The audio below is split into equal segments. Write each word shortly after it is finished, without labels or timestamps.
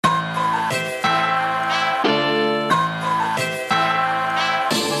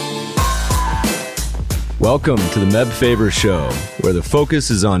Welcome to the Meb Faber Show, where the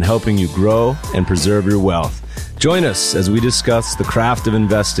focus is on helping you grow and preserve your wealth. Join us as we discuss the craft of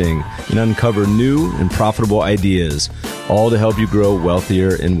investing and uncover new and profitable ideas, all to help you grow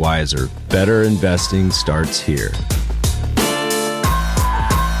wealthier and wiser. Better investing starts here.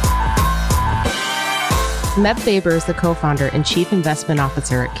 Meb Faber is the co-founder and chief investment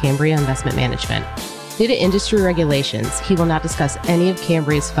officer at Cambria Investment Management. Due to industry regulations, he will not discuss any of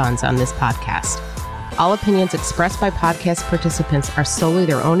Cambria's funds on this podcast. All opinions expressed by podcast participants are solely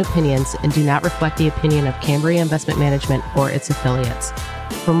their own opinions and do not reflect the opinion of Cambria Investment Management or its affiliates.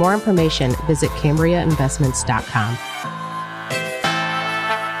 For more information, visit CambriaInvestments.com.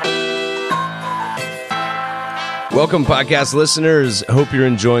 Welcome, podcast listeners. Hope you're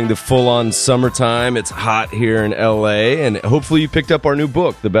enjoying the full-on summertime. It's hot here in LA, and hopefully you picked up our new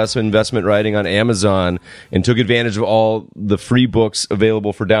book, The Best Investment Writing, on Amazon, and took advantage of all the free books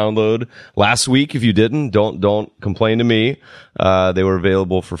available for download last week. If you didn't, don't complain to me. They were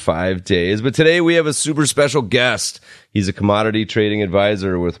available for 5 days. But today we have a super special guest. He's a commodity trading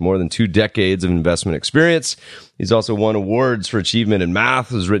advisor with more than 2 decades of investment experience. He's also won awards for achievement in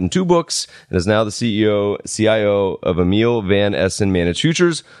math, has written 2 books, and is now the CIO of Emil Van Essen Managed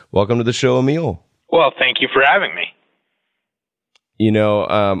Futures. Welcome to the show, Emil. Well, thank you for having me. You know,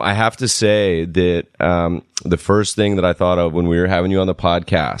 I have to say that the first thing that I thought of when we were having you on the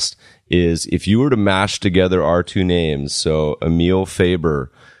podcast is if you were to mash together our 2 names, so Emil Faber,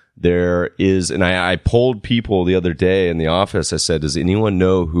 there is, and I polled people the other day in the office. I said, does anyone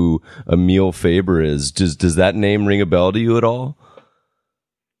know who Emil Faber is? Does that name ring a bell to you at all?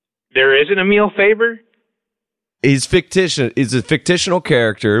 There is an Emil Faber? He's fictitious. He's a fictional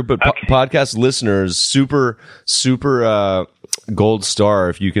character, but okay. Podcast listeners, super gold star,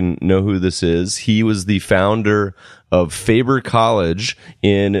 if you can know who this is. He was the founder of Faber College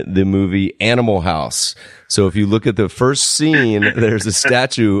in the movie Animal House. So if you look at the first scene, there's a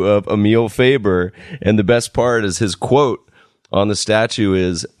statue of Emil Faber, and the best part is his quote on the statue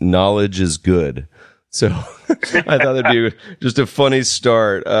is, "Knowledge is good." So I thought that'd be just a funny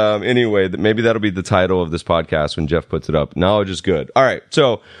start. Anyway, maybe that'll be the title of this podcast when Jeff puts it up. Knowledge is good. All right.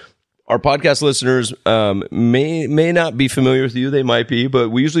 So our podcast listeners may not be familiar with you. They might be, but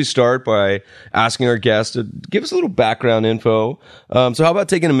we usually start by asking our guests to give us a little background info. So how about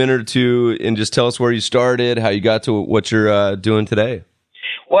taking a minute or two and just tell us where you started, how you got to what you're doing today?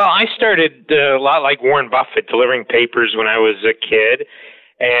 Well, I started a lot like Warren Buffett, delivering papers when I was a kid.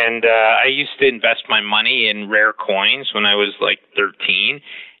 And I used to invest my money in rare coins when I was like 13.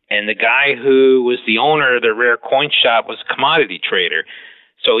 And the guy who was the owner of the rare coin shop was a commodity trader.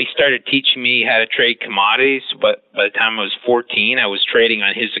 So he started teaching me how to trade commodities, but by the time I was 14, I was trading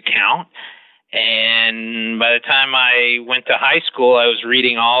on his account. And by the time I went to high school, I was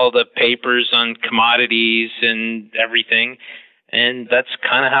reading all the papers on commodities and everything. And that's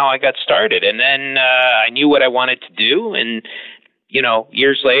kind of how I got started. And then I knew what I wanted to do. And, you know,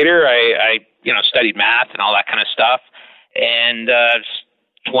 years later, I studied math and all that kind of stuff. And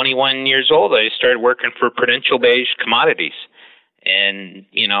 21 years old, I started working for Prudential-based commodities. And,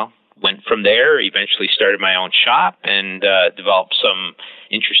 went from there, eventually started my own shop and developed some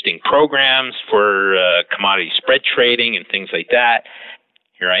interesting programs for commodity spread trading and things like that.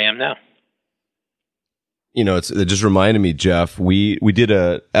 Here I am now. It just reminded me, Jeff, we did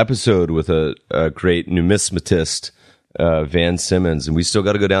a episode with a great numismatist, Van Simmons, and we still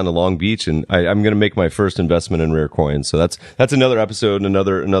got to go down to Long Beach, and I'm going to make my first investment in rare coins. So that's another episode and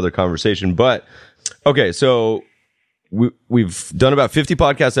another conversation. But okay, so we've done about 50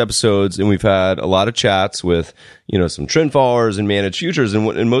 podcast episodes, and we've had a lot of chats with, some trend followers and managed futures.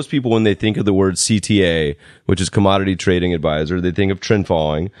 And most people, when they think of the word CTA, which is commodity trading advisor, they think of trend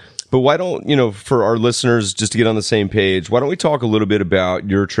following. But why don't, for our listeners, just to get on the same page, why don't we talk a little bit about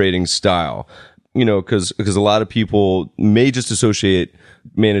your trading style? Because a lot of people may just associate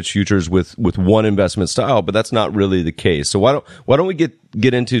managed futures with one investment style, but that's not really the case. So why don't we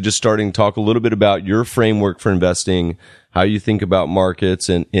get into just starting to talk a little bit about your framework for investing, how you think about markets,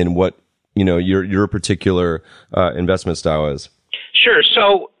 and what your particular investment style is. Sure.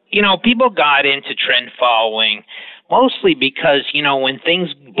 So people got into trend following mostly because when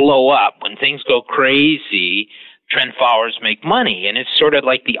things blow up, when things go crazy, trend followers make money. And it's sort of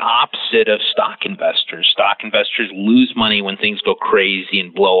like the opposite of stock investors. Stock investors lose money when things go crazy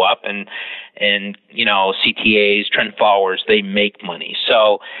and blow up. And CTAs, trend followers, they make money.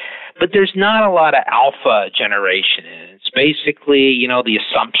 So, but there's not a lot of alpha generation in it. It's basically, the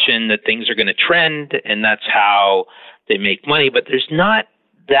assumption that things are going to trend, and that's how they make money. But there's not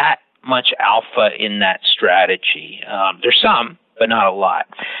that much alpha in that strategy. There's some, but not a lot.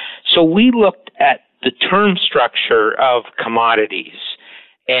 So we looked at the term structure of commodities.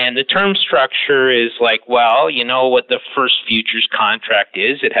 And the term structure is like, well, you know what the first futures contract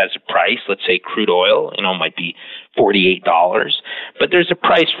is. It has a price. Let's say crude oil, might be $48. But there's a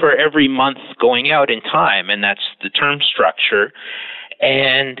price for every month going out in time, and that's the term structure.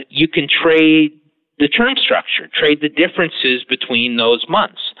 And you can trade the term structure, trade the differences between those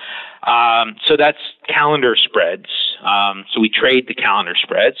months. So that's calendar spreads. So we trade the calendar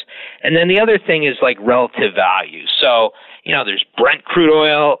spreads. And then the other thing is like relative value. So, there's Brent crude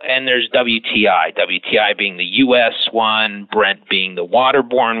oil and there's WTI. WTI being the U.S. one, Brent being the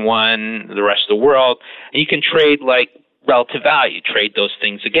waterborne one, the rest of the world. And you can trade like relative value, trade those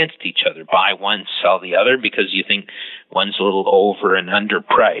things against each other. Buy one, sell the other because you think one's a little over and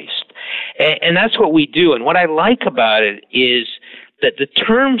underpriced. And that's what we do. And what I like about it is that the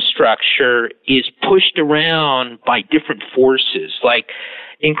term structure is pushed around by different forces. Like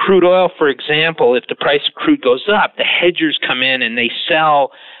in crude oil, for example, if the price of crude goes up, the hedgers come in and they sell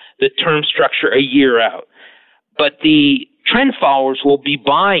the term structure a year out. But the trend followers will be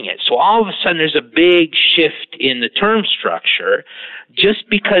buying it. So all of a sudden there's a big shift in the term structure just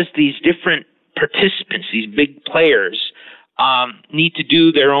because these different participants, these big players, need to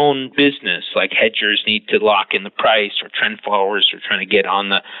do their own business, like hedgers need to lock in the price, or trend followers are trying to get on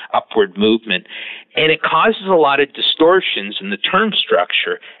the upward movement. And it causes a lot of distortions in the term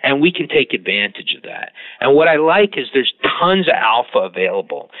structure, and we can take advantage of that. And what I like is there's tons of alpha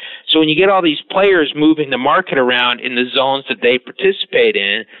available. So when you get all these players moving the market around in the zones that they participate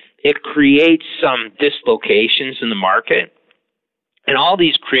in, it creates some dislocations in the market. And all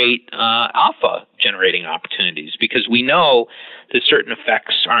these create alpha generating opportunities because we know that certain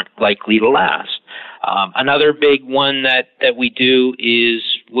effects aren't likely to last. Another big one that we do is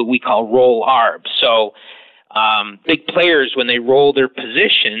what we call roll arb. So big players, when they roll their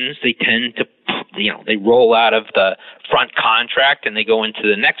positions, they tend to, they roll out of the front contract and they go into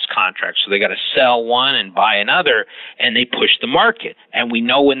the next contract. So they got to sell one and buy another, and they push the market. And we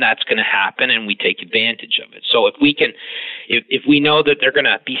know when that's going to happen, and we take advantage of it. So if we know that they're going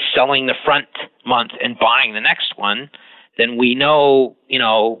to be selling the front month and buying the next one, then we know,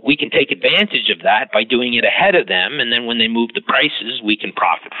 we can take advantage of that by doing it ahead of them. And then when they move the prices, we can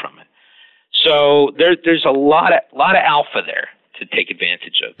profit from it. So there's a lot of alpha there to take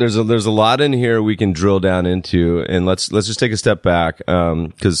advantage of. There's a lot in here we can drill down into, and let's just take a step back,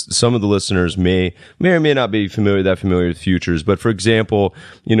 because some of the listeners may or may not be familiar with futures. But for example,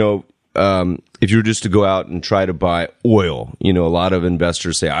 if you were just to go out and try to buy oil, a lot of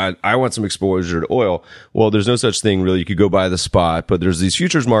investors say, I want some exposure to oil. Well, there's no such thing really. You could go buy the spot, but there's these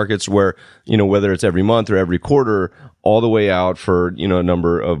futures markets where, whether it's every month or every quarter, all the way out for, a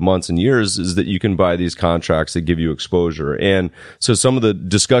number of months and years, is that you can buy these contracts that give you exposure. And so some of the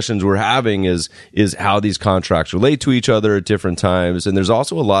discussions we're having is how these contracts relate to each other at different times. And there's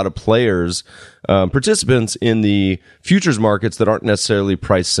also a lot of players, participants in the futures markets that aren't necessarily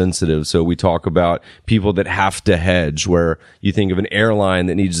price sensitive. So we talk about people that have to hedge, where you think of an airline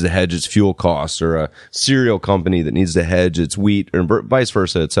that needs to hedge its fuel costs, or a cereal company that needs to hedge its wheat, or vice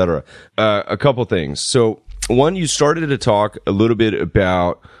versa, et cetera. A couple things. So one, you started to talk a little bit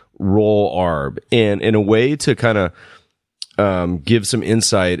about roll arb, and in a way to kind of give some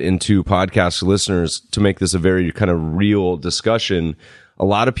insight into podcast listeners to make this a very kind of real discussion. A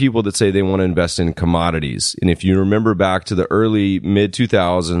lot of people that say they want to invest in commodities. And if you remember back to the early mid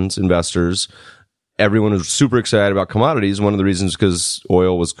 2000s investors, everyone was super excited about commodities. One of the reasons because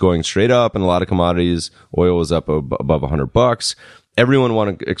oil was going straight up, and a lot of commodities, oil was up above $100. Everyone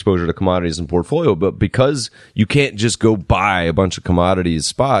wanted exposure to commodities in portfolio, but because you can't just go buy a bunch of commodities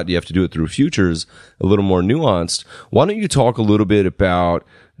spot, you have to do it through futures, a little more nuanced. Why don't you talk a little bit about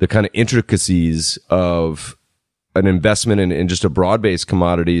the kind of intricacies of an investment in just a broad-based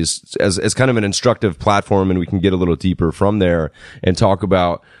commodities as kind of an instructive platform, and we can get a little deeper from there and talk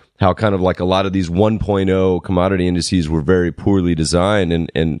about how kind of like a lot of these 1.0 commodity indices were very poorly designed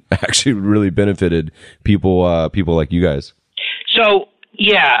and actually really benefited people like you guys. So,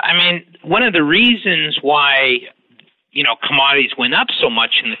 yeah, I mean, one of the reasons why, commodities went up so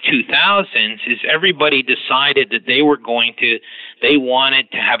much in the 2000s is everybody decided that they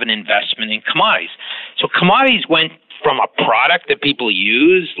wanted to have an investment in commodities. So commodities went from a product that people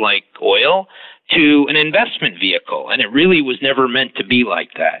use, like oil, to an investment vehicle, and it really was never meant to be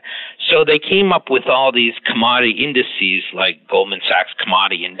like that. So they came up with all these commodity indices like Goldman Sachs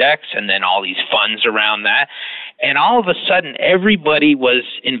Commodity Index, and then all these funds around that. And all of a sudden, everybody was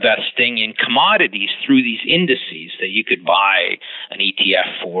investing in commodities through these indices that you could buy an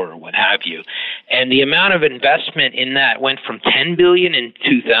ETF for or what have you. And the amount of investment in that went from 10 billion in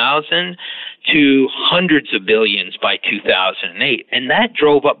 2000 to hundreds of billions by 2008. And that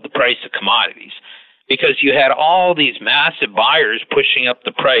drove up the price of commodities because you had all these massive buyers pushing up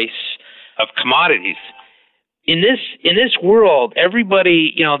the price of commodities. In this world,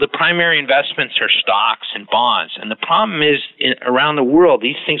 everybody, the primary investments are stocks and bonds. And the problem is around the world,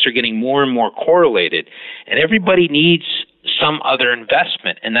 these things are getting more and more correlated. And everybody needs some other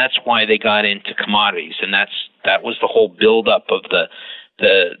investment. And that's why they got into commodities. And that was the whole buildup of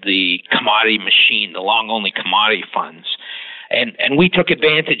the commodity machine, the long-only commodity funds. And we took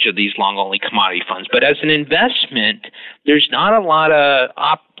advantage of these long-only commodity funds. But as an investment, there's not a lot of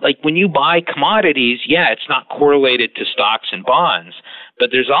like when you buy commodities, it's not correlated to stocks and bonds, but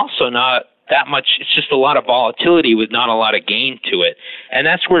there's also not that much. It's just a lot of volatility with not a lot of gain to it. And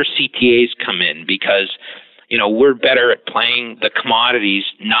that's where CTAs come in because, we're better at playing the commodities,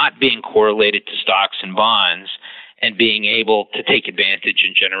 not being correlated to stocks and bonds, and being able to take advantage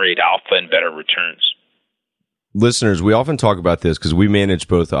and generate alpha and better returns. Listeners, we often talk about this because we manage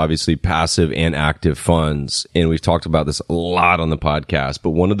both obviously passive and active funds. And we've talked about this a lot on the podcast. But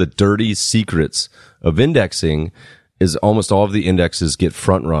one of the dirty secrets of indexing is almost all of the indexes get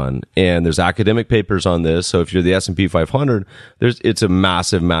front run. And there's academic papers on this. So if you're the S&P 500, it's a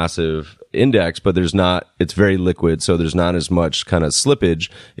massive, massive index, but it's very liquid. So there's not as much kind of slippage.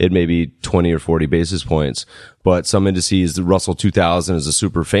 It may be 20 or 40 basis points. But some indices, the Russell 2000 is a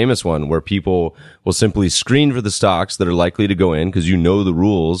super famous one where people will simply screen for the stocks that are likely to go in because the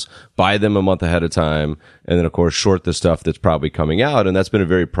rules, buy them a month ahead of time, and then, of course, short the stuff that's probably coming out. And that's been a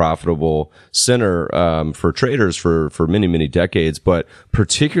very profitable center for traders for many, many decades. But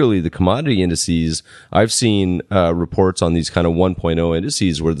particularly the commodity indices, I've seen reports on these kind of 1.0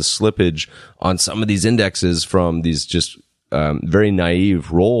 indices where the slippage on some of these indexes from these just very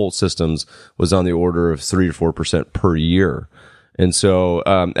naive roll systems was on the order of 3 or 4% per year. And so,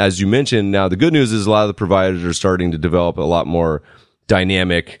 as you mentioned, now the good news is a lot of the providers are starting to develop a lot more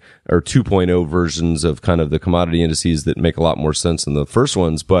dynamic or 2.0 versions of kind of the commodity indices that make a lot more sense than the first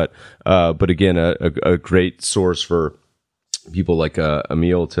ones. But again, a great source for people like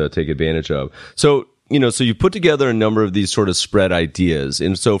Emil to take advantage of. So you put together a number of these sort of spread ideas.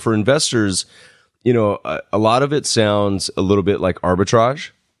 And so for investors, a lot of it sounds a little bit like arbitrage,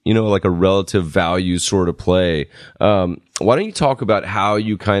 like a relative value sort of play. Why don't you talk about how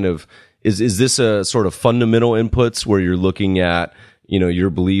you kind of, is this a sort of fundamental inputs where you're looking at, your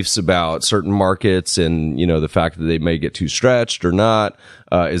beliefs about certain markets and, the fact that they may get too stretched or not?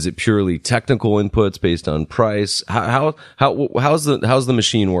 Is it purely technical inputs based on price? How's the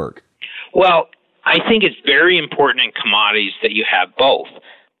machine work? Well, I think it's very important in commodities that you have both,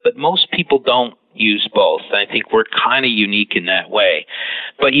 but most people don't use both. I think we're kind of unique in that way.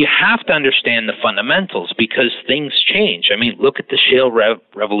 But you have to understand the fundamentals because things change. I mean, look at the shale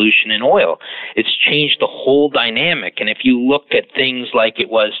revolution in oil. It's changed the whole dynamic. And if you look at things like it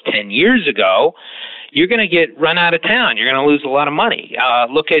was 10 years ago, you're going to get run out of town. You're going to lose a lot of money.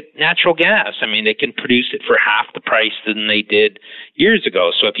 Look at natural gas. I mean, they can produce it for half the price than they did years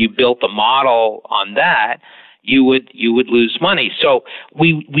ago. So if you built a model on that, you would lose money. So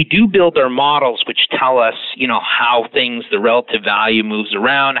we do build our models which tell us, how the relative value moves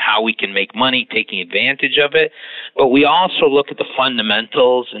around, how we can make money taking advantage of it. But we also look at the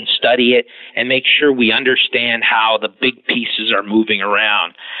fundamentals and study it and make sure we understand how the big pieces are moving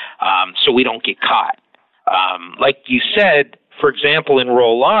around, so we don't get caught. Like you said, for example, in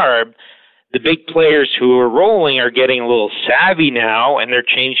roll arb, the big players who are rolling are getting a little savvy now, and they're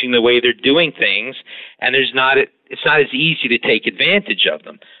changing the way they're doing things, and it's not as easy to take advantage of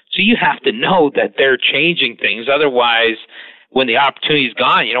them. So you have to know that they're changing things. Otherwise, when the opportunity's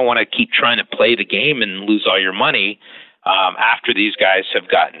gone, you don't want to keep trying to play the game and lose all your money after these guys have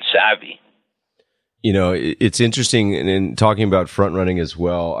gotten savvy. It's interesting in talking about front running as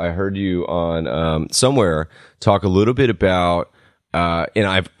well. I heard you on somewhere talk a little bit about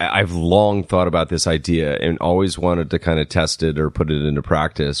and I've long thought about this idea and always wanted to kind of test it or put it into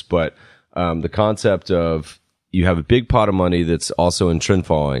practice. But the concept of you have a big pot of money that's also in trend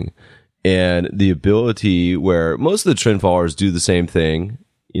following, and the ability where most of the trend followers do the same thing.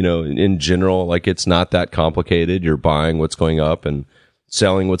 In general, like it's not that complicated. You're buying what's going up and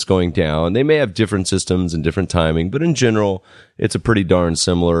selling what's going down. They may have different systems and different timing, but in general, it's a pretty darn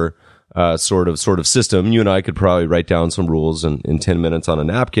similar sort of system. You and I could probably write down some rules in 10 minutes on a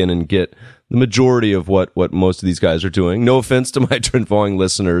napkin and get the majority of what most of these guys are doing. No offense to my trend following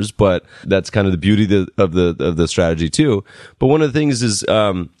listeners, but that's kind of the beauty of the strategy too. But one of the things is,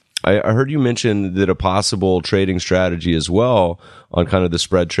 I heard you mention that a possible trading strategy as well on kind of the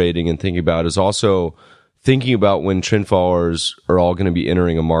spread trading and thinking about is also thinking about when trend followers are all going to be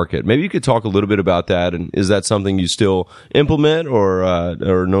entering a market. Maybe you could talk a little bit about that. And is that something you still implement or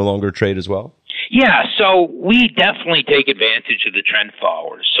no longer trade as well? Yeah, so we definitely take advantage of the trend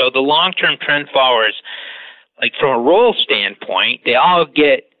followers. So the long-term trend followers, like from a roll standpoint, they all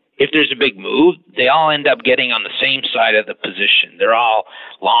get, if there's a big move, they all end up getting on the same side of the position. They're all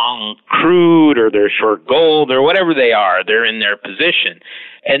long crude or they're short gold or whatever they are. They're in their position.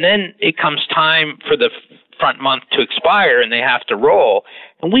 And then it comes time for the front month to expire and they have to roll.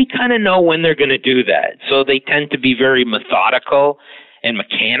 And we kind of know when they're going to do that. So they tend to be very methodical and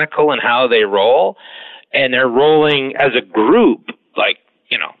mechanical in how they roll. And they're rolling as a group, like,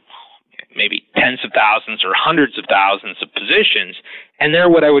 maybe tens of thousands or hundreds of thousands of positions. And they're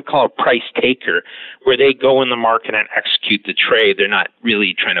what I would call a price taker, where they go in the market and execute the trade. They're not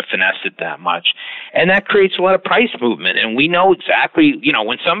really trying to finesse it that much. And that creates a lot of price movement. And we know exactly,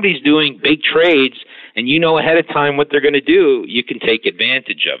 when somebody's doing big trades and you know ahead of time what they're going to do, you can take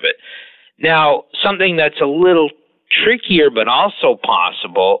advantage of it. Now, something that's a little trickier but also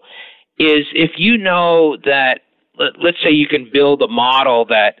possible is if you know that, let's say you can build a model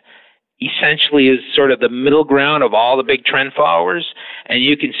that essentially is sort of the middle ground of all the big trend followers, and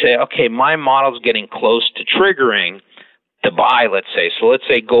you can say, okay, my model's getting close to triggering to buy, let's say. So let's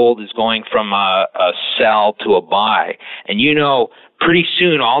say gold is going from a sell to a buy, and pretty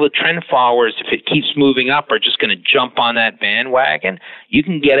soon all the trend followers, if it keeps moving up, are just going to jump on that bandwagon. You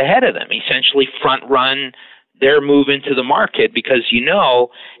can get ahead of them, essentially front run their move into the market, because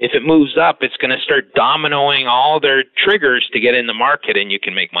if it moves up, it's going to start dominoing all their triggers to get in the market, and you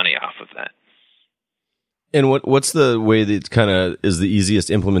can make money off of that. And what's the way that kind of is the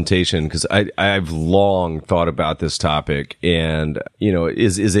easiest implementation? Because I've long thought about this topic, and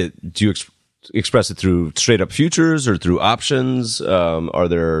is it, do you express it through straight up futures or through options? Are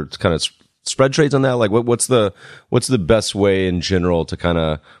there kind of spread trades on that? Like what's the best way in general to kind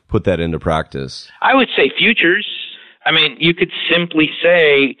of put that into practice? I would say futures. I mean, you could simply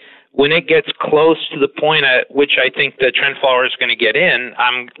say when it gets close to the point at which I think the trend follower is going to get in,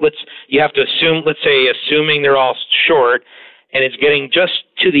 you have to assume, assuming they're all short and it's getting just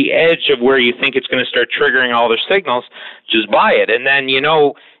to the edge of where you think it's going to start triggering all their signals, just buy it. And then,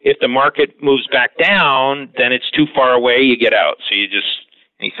 if the market moves back down, then it's too far away, you get out. So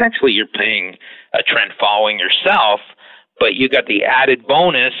essentially you're paying a trend following yourself, but you got the added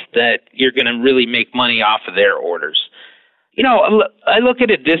bonus that you're going to really make money off of their orders. I look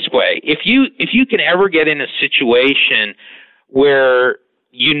at it this way. If you can ever get in a situation where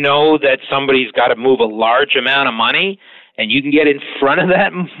that somebody's got to move a large amount of money and you can get in front of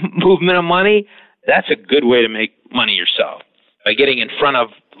that movement of money, that's a good way to make money yourself, by getting in front of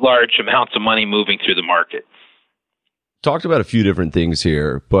large amounts of money moving through the market. Talked about a few different things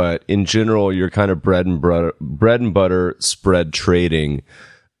here, but in general, your kind of bread and butter spread trading.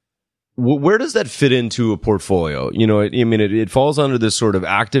 Where does that fit into a portfolio? It falls under this sort of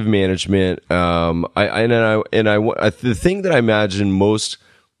active management. The thing that I imagine most.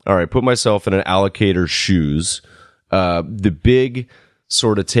 All right, put myself in an allocator's shoes. The big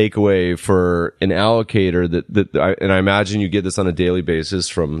sort of takeaway for an allocator and I imagine you get this on a daily basis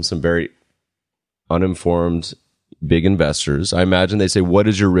from some very uninformed big investors. I imagine they say, what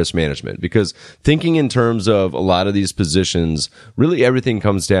is your risk management? Because thinking in terms of a lot of these positions, really everything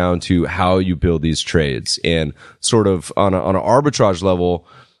comes down to how you build these trades, and sort of on an arbitrage level,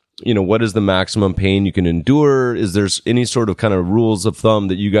 what is the maximum pain you can endure? Is there any sort of kind of rules of thumb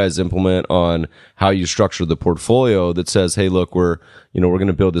that you guys implement on how you structure the portfolio that says, hey, look, we're going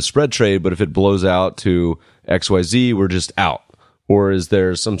to build this spread trade, but if it blows out to XYZ, we're just out? Or is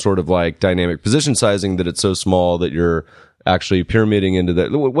there some sort of like dynamic position sizing that it's so small that you're actually pyramiding into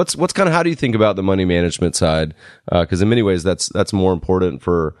that? What's kind of, how do you think about the money management side? Because in many ways, that's more important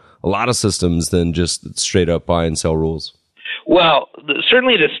for a lot of systems than just straight up buy and sell rules. Well,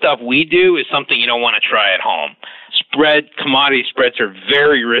 certainly the stuff we do is something you don't want to try at home. Commodity spreads are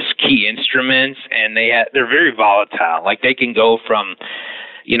very risky instruments, and they're very volatile. Like they can go from,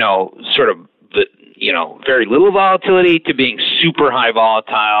 very little volatility to being super high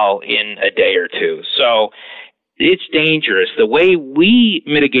volatile in a day or two. So it's dangerous. The way we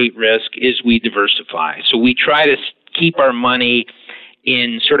mitigate risk is we diversify. So we try to keep our money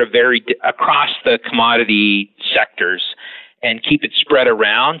in sort of across the commodity sectors and keep it spread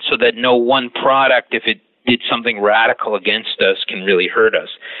around so that no one product, if it did something radical against us, can really hurt us.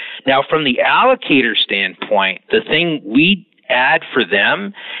 Now, from the allocator standpoint, the thing we add for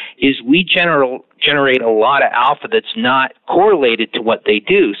them is we generate a lot of alpha that's not correlated to what they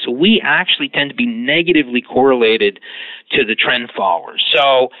do. So we actually tend to be negatively correlated to the trend followers.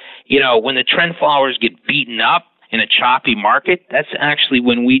 So, when the trend followers get beaten up in a choppy market, that's actually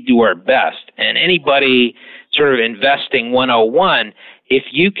when we do our best. And anybody sort of investing 101, if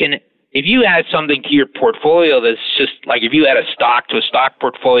you add something to your portfolio that's just like if you add a stock to a stock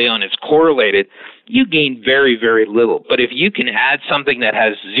portfolio and it's correlated, you gain very, very little. But if you can add something that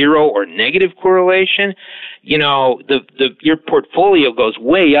has zero or negative correlation, your portfolio goes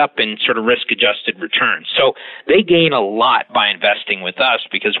way up in sort of risk-adjusted returns. So they gain a lot by investing with us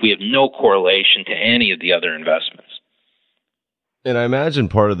because we have no correlation to any of the other investments. And I imagine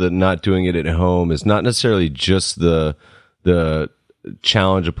part of the not doing it at home is not necessarily just the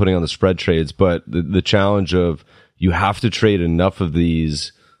challenge of putting on the spread trades, but the challenge of you have to trade enough of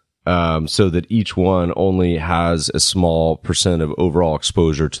these so that each one only has a small percent of overall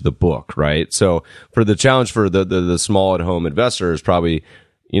exposure to the book, right? So for the challenge for the small at home investor is probably,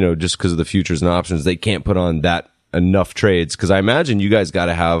 just because of the futures and options, they can't put on that enough trades. Because I imagine you guys got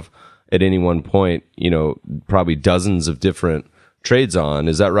to have at any one point, probably dozens of different trades on.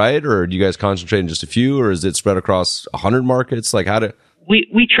 Is that right? Or do you guys concentrate in just a few, or is it spread across 100 markets? Like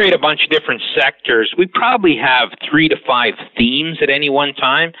we trade a bunch of different sectors. We probably have 3 to 5 themes at any one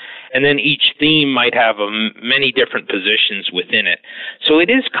time, and then each theme might have many different positions within it. So it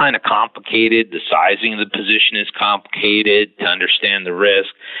is kind of complicated. The sizing of the position is complicated to understand the risk.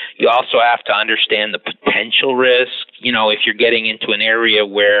 You also have to understand the potential risk. If you're getting into an area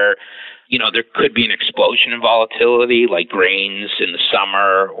where there could be an explosion in volatility, like grains in the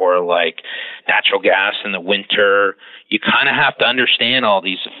summer or like natural gas in the winter. You kind of have to understand all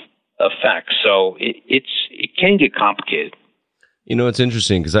these effects. So it can get complicated. It's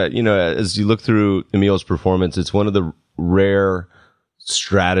interesting because as you look through Emil's performance, it's one of the rare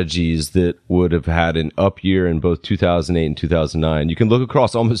strategies that would have had an up year in both 2008 and 2009. You can look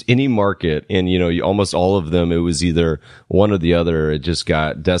across almost any market and, almost all of them, it was either one or the other. It just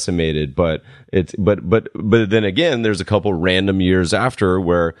got decimated. But then again, there's a couple random years after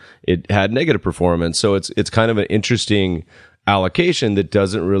where it had negative performance. So it's kind of an interesting allocation that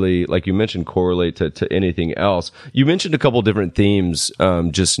doesn't really, like you mentioned, correlate to anything else. You mentioned a couple different themes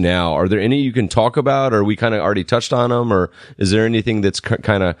just now. Are there any you can talk about, or we kind of already touched on them, or is there anything that's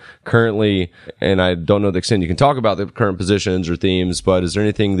kind of currently, and I don't know the extent you can talk about the current positions or themes, but is there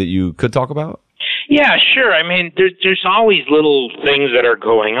anything that you could talk about? Yeah, sure. I mean, there's always little things that are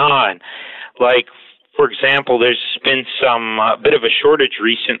going on. Like, for example, there's been some bit of a shortage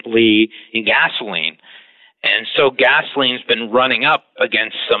recently in gasoline. And so gasoline's been running up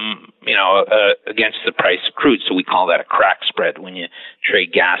against against the price of crude. So we call that a crack spread when you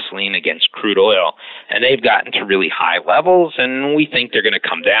trade gasoline against crude oil. And they've gotten to really high levels, and we think they're going to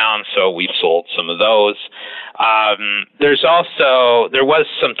come down. So we've sold some of those. There was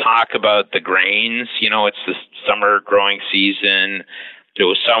some talk about the grains. It's the summer growing season. There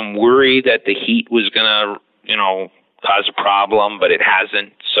was some worry that the heat was going to, cause a problem, but it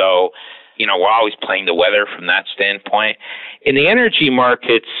hasn't. So, we're always playing the weather from that standpoint. In the energy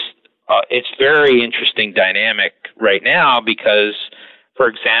markets, it's very interesting dynamic right now because, for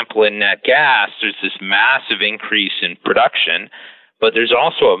example, in nat gas, there's this massive increase in production, but there's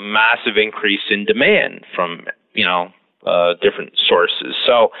also a massive increase in demand from, different sources.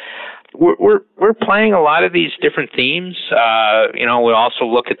 So we're playing a lot of these different themes. We also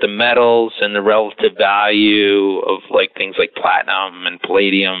look at the metals and the relative value of like things like platinum and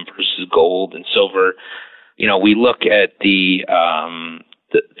palladium versus gold and silver. We look at the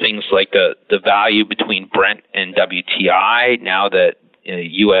things like the value between Brent and WTI now that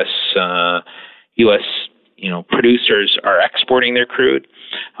U.S. Producers are exporting their crude.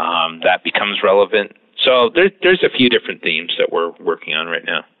 That becomes relevant. So there's a few different themes that we're working on right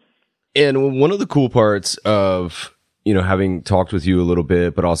now. And one of the cool parts of, having talked with you a little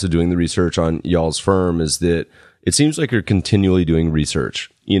bit, but also doing the research on y'all's firm is that it seems like you're continually doing research,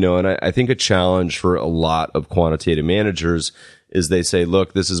 and I think a challenge for a lot of quantitative managers is they say,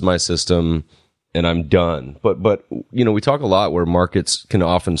 look, this is my system and I'm done. But, we talk a lot where markets can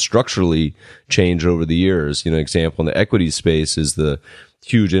often structurally change over the years. Example in the equity space is the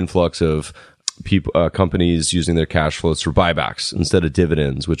huge influx of companies using their cash flows for buybacks instead of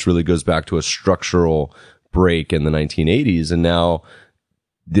dividends, which really goes back to a structural break in the 1980s. And now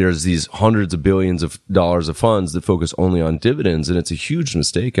there's these hundreds of billions of dollars of funds that focus only on dividends, and it's a huge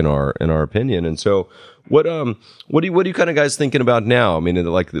mistake in our opinion. And so, what are you kind of guys thinking about now? I mean,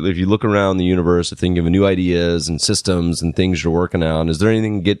 like if you look around the universe, thinking of new ideas and systems and things you're working on, is there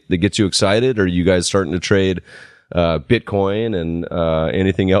anything that gets you excited? Or are you guys starting to trade Bitcoin and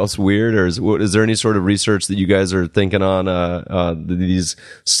anything else weird, or is there any sort of research that you guys are thinking on these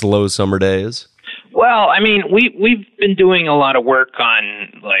slow summer days? Well, I mean, we've been doing a lot of work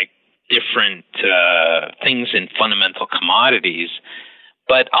on like different things in fundamental commodities,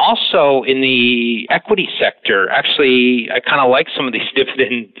 but also in the equity sector. Actually, I kind of like some of these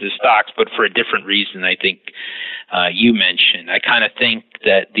dividend stocks, but for a different reason. I think you mentioned. I kind of think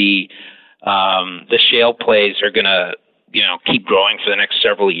that the shale plays are going to keep growing for the next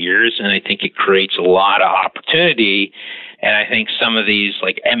several years, and I think it creates a lot of opportunity. And I think some of these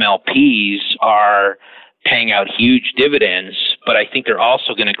like MLPs are paying out huge dividends, but I think they're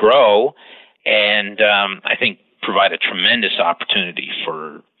also going to grow, and I think provide a tremendous opportunity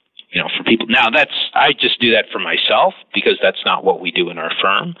for people. Now I just do that for myself because that's not what we do in our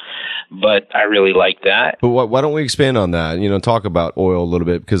firm, but I really like that. But why don't we expand on that? Talk about oil a little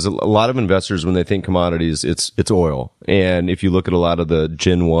bit, because a lot of investors, when they think commodities, it's oil. And if you look at a lot of the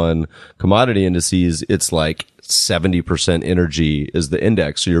Gen 1 commodity indices, it's like 70% energy is the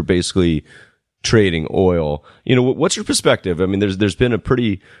index. So you're basically trading oil. What's your perspective? I mean, there's been a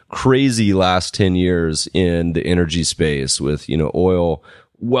pretty crazy last 10 years in the energy space with, oil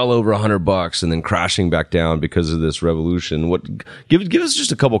well over $100 and then crashing back down because of this revolution. Give us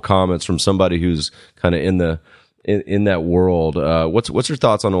just a couple comments from somebody who's kind of in that world. What's your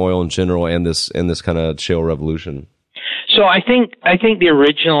thoughts on oil in general and this kind of shale revolution? So I think the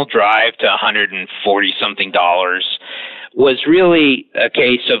original drive to $140 something was really a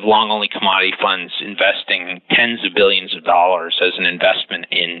case of long-only commodity funds investing tens of billions of dollars as an investment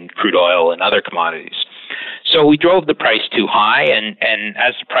in crude oil and other commodities. So we drove the price too high, and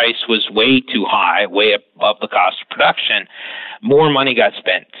as the price was way too high, way above the cost of production, more money got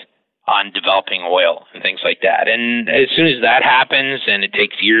spent on developing oil and things like that. And as soon as that happens, and it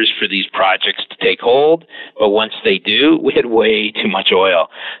takes years for these projects to take hold, but once they do, we had way too much oil.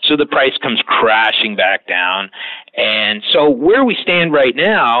 So the price comes crashing back down. And so where we stand right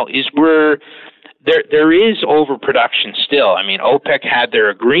now is there is overproduction still. I mean, OPEC had their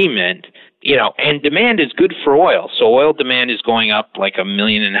agreement, and demand is good for oil. So oil demand is going up like 1.5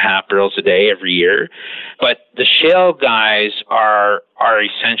 million barrels a day every year. But the shale guys are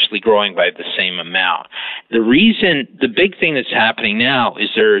essentially growing by the same amount. The big thing that's happening now is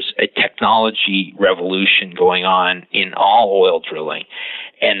there's a technology revolution going on in all oil drilling.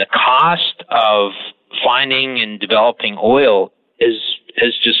 And the cost of finding and developing oil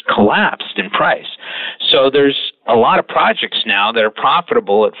has just collapsed in price. So there's a lot of projects now that are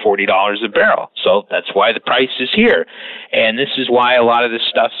profitable at $40 a barrel. So that's why the price is here. And this is why a lot of this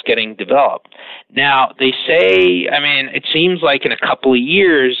stuff's getting developed. Now, they say, I mean, it seems like in a couple of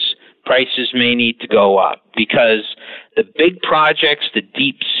years, prices may need to go up because the big projects, the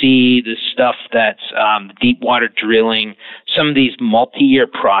deep sea, the stuff that's deep water drilling, some of these multi-year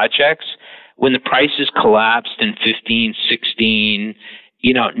projects, when the prices collapsed in 15, 16,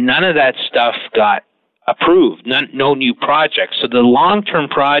 none of that stuff got approved, no new projects. So the long-term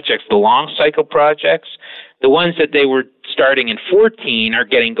projects, the long-cycle projects, the ones that they were starting in 14 are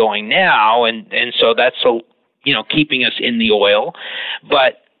getting going now, and so that's keeping us in the oil.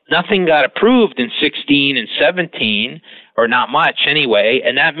 But nothing got approved in 16 and 17, or not much anyway,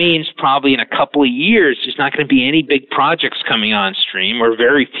 and that means probably in a couple of years there's not going to be any big projects coming on stream, or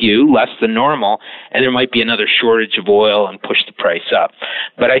very few, less than normal, and there might be another shortage of oil and push the price up.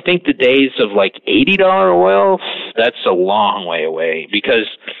 But I think the days of like $80 oil, that's a long way away, because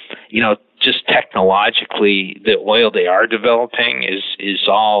just technologically the oil they are developing is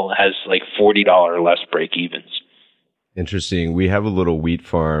all has like $40 less break evens. Interesting. We have a little wheat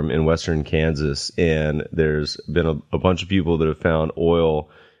farm in western Kansas, and there's been a bunch of people that have found oil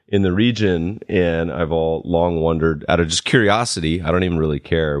in the region, and I've all long wondered, out of just curiosity, I don't even really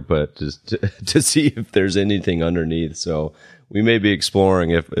care, but just to see if there's anything underneath. So we may be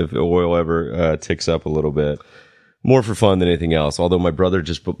exploring if oil ever ticks up a little bit. More for fun than anything else. Although my brother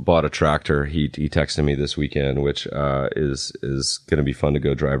just bought a tractor. He texted me this weekend, which is going to be fun to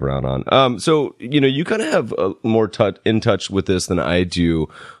go drive around on. So you kind of have more in touch with this than I do.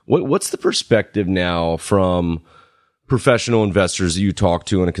 What's the perspective now from professional investors that you talk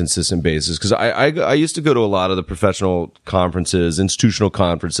to on a consistent basis? Because I used to go to a lot of the professional conferences, institutional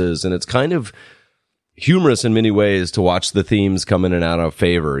conferences, and it's kind of humorous in many ways to watch the themes come in and out of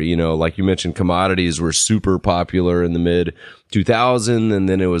favor. Like you mentioned, commodities were super popular in the mid 2000s, and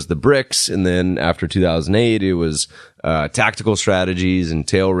then it was the BRICS, and then after 2008 it was tactical strategies and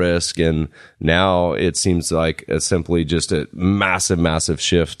tail risk, and now it seems like it's simply just a massive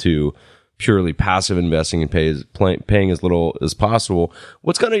shift to purely passive investing and paying as little as possible.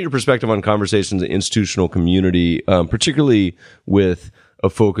 What's kind of your perspective on conversations in the institutional community, particularly with a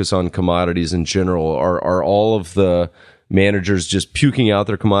focus on commodities in general? Are all of the managers just puking out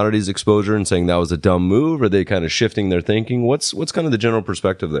their commodities exposure and saying that was a dumb move? Are they kind of shifting their thinking? What's kind of the general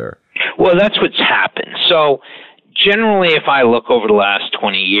perspective there? Well, that's what's happened. So generally, if I look over the last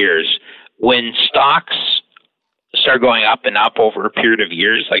 20 years, when stocks start going up and up over a period of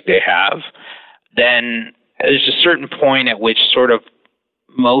years like they have, then there's a certain point at which sort of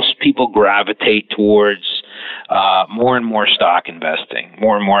most people gravitate towards more and more stock investing,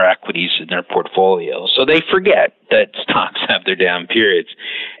 more and more equities in their portfolio. So they forget that stocks have their down periods.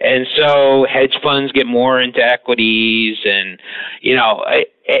 And so hedge funds get more into equities and,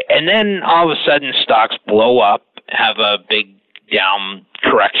 and then all of a sudden stocks blow up, have a big down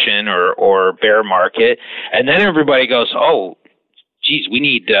correction or bear market, and then everybody goes, oh, geez, we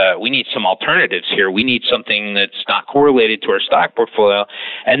need some alternatives here. We need something that's not correlated to our stock portfolio.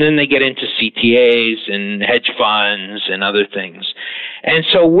 And then they get into CTAs and hedge funds and other things. And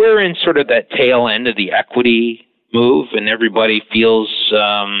so we're in sort of that tail end of the equity move, and everybody feels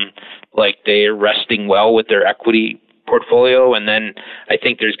like they're resting well with their equity portfolio. And then I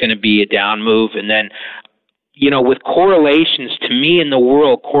think there's going to be a down move. And then with correlations, to me in the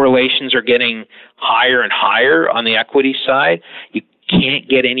world, correlations are getting higher and higher on the equity side. You can't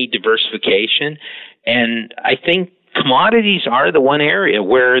get any diversification. And I think commodities are the one area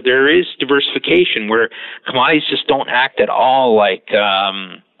where there is diversification, where commodities just don't act at all like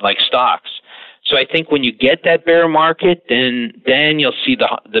stocks. So I think when you get that bear market, then you'll see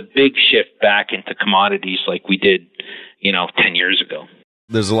the big shift back into commodities like we did, 10 years ago.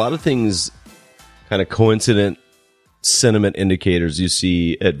 There's a lot of things, kind of coincident sentiment indicators you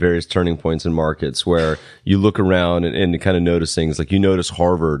see at various turning points in markets where you look around and kind of notice things. Like you notice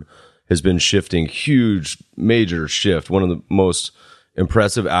Harvard has been shifting, huge, major shift, one of the most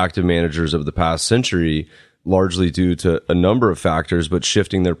impressive active managers of the past century, largely due to a number of factors, but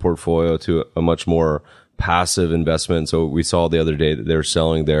shifting their portfolio to a much more passive investment. So we saw the other day that they're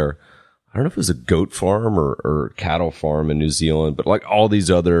selling their, I don't know if it was a goat farm or cattle farm in New Zealand, but like all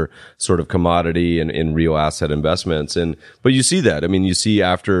these other sort of commodity and real asset investments. But you see that. I mean, you see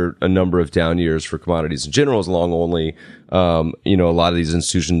after a number of down years for commodities in general as long only, a lot of these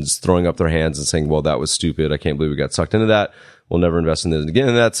institutions throwing up their hands and saying, well, that was stupid. I can't believe we got sucked into that. We'll never invest in this again.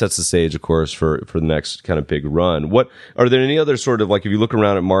 And that sets the stage, of course, for the next kind of big run. What are there any other sort of, like, if you look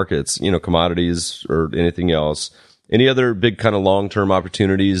around at markets, commodities or anything else, any other big kind of long-term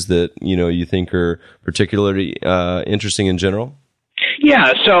opportunities that, you think are particularly interesting in general?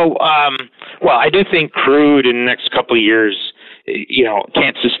 Yeah. So, I do think crude in the next couple of years,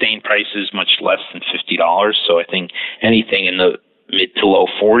 can't sustain prices much less than $50. So I think anything in the mid to low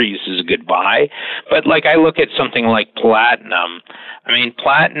 40s is a good buy. But like I look at something like platinum. I mean,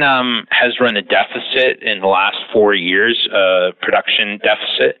 platinum has run a deficit in the last 4 years, production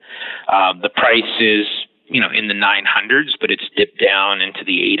deficit. The price is in the 900s, but it's dipped down into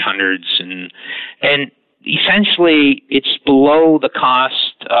the 800s, and essentially it's below the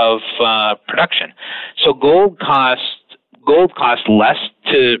cost of production. So gold costs less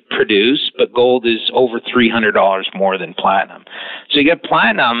to produce, but gold is over $300 more than platinum. So you get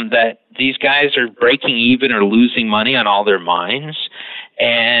platinum that these guys are breaking even or losing money on all their mines,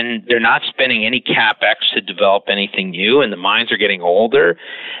 and they're not spending any CapEx to develop anything new, and the mines are getting older,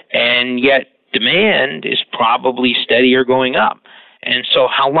 and yet demand is probably steady or going up. And so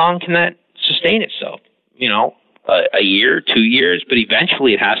how long can that sustain itself? A year, 2 years, but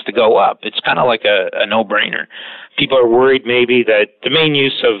eventually it has to go up. It's kind of like a no-brainer. People are worried maybe that the main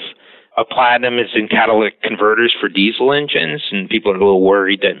use of platinum is in catalytic converters for diesel engines, and people are a little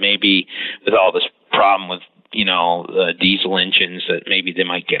worried that maybe with all this problem with diesel engines that maybe they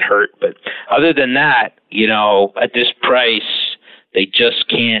might get hurt. But other than that, at this price, they just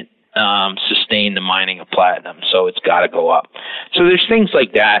can't sustain the mining of platinum, so it's got to go up. So there's things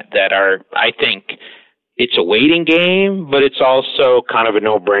like that are, I think, it's a waiting game, but it's also kind of a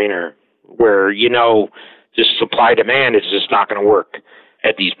no-brainer where, just supply demand is just not going to work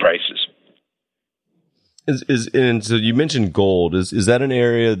at these prices. And so you mentioned gold. Is that an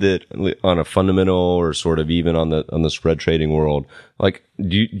area that on a fundamental or sort of even on the spread trading world, like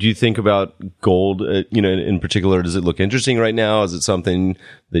do you think about gold, in particular, does it look interesting right now? Is it something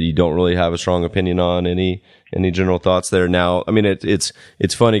that you don't really have a strong opinion on? Any general thoughts there? Now, I mean, it's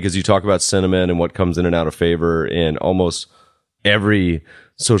funny because you talk about sentiment and what comes in and out of favor, and almost every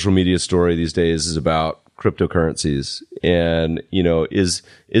social media story these days is about cryptocurrencies. And, is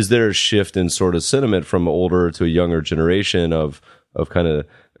there a shift in sort of sentiment from older to a younger generation of kind of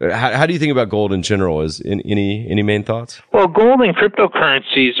how do you think about gold in general? Any main thoughts? Well, gold and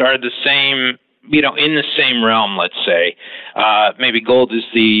cryptocurrencies are the same, in the same realm, let's say. Maybe gold is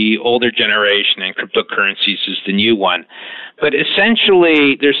the older generation and cryptocurrencies is the new one. But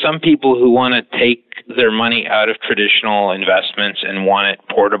essentially, there's some people who want to take their money out of traditional investments and want it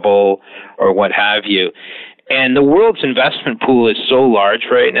portable or what have you. And the world's investment pool is so large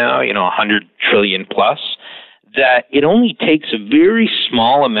right now, 100 trillion plus, that it only takes a very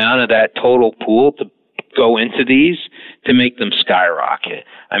small amount of that total pool to go into these to make them skyrocket.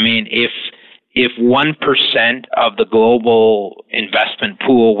 I mean, if 1% of the global investment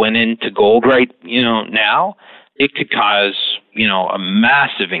pool went into gold right, now, it could cause, a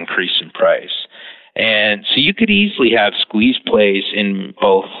massive increase in price. And so you could easily have squeeze plays in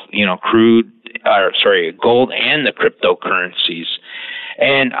both, gold and the cryptocurrencies.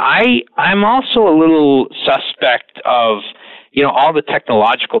 And I'm also a little suspect of, all the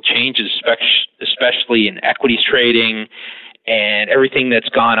technological changes, especially in equities trading and everything that's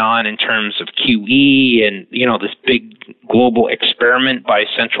gone on in terms of QE and, this big global experiment by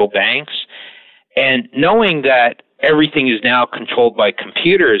central banks. And knowing that everything is now controlled by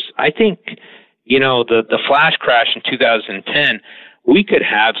computers, I think, the flash crash in 2010, we could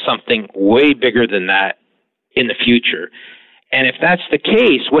have something way bigger than that in the future. And if that's the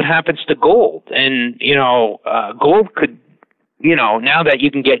case, what happens to gold? And, gold could, now that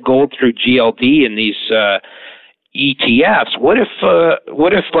you can get gold through GLD and these ETFs, what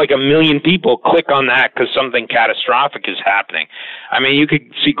if like 1 million people click on that because something catastrophic is happening? I mean, you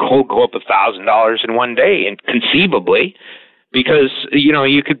could see gold go up $1,000 in one day, and conceivably, because,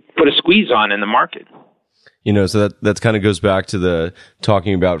 you could put a squeeze on in the market. So that kind of goes back to the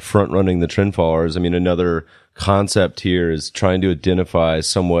talking about front running the trend followers. I mean, another concept here is trying to identify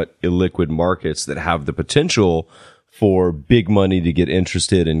somewhat illiquid markets that have the potential for big money to get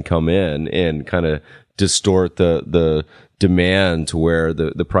interested and come in and kind of distort the demand to where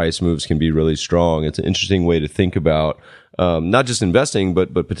the price moves can be really strong. It's an interesting way to think about not just investing,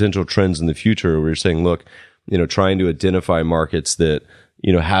 but potential trends in the future where you're saying, look, trying to identify markets that,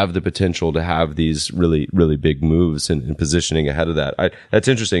 have the potential to have these really, really big moves and positioning ahead of that. That's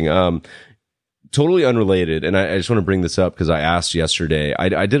interesting. Totally unrelated. And I just want to bring this up because I asked yesterday,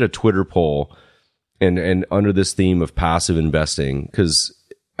 I did a Twitter poll and under this theme of passive investing, because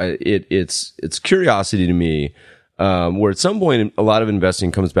it's curiosity to me, where at some point a lot of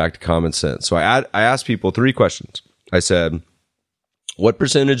investing comes back to common sense. So I asked people 3 questions. I said, what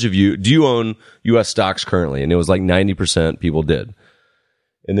percentage of do you own U.S. stocks currently? And it was like 90% people did.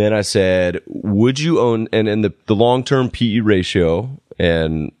 And then I said, would you own, and the long-term PE ratio,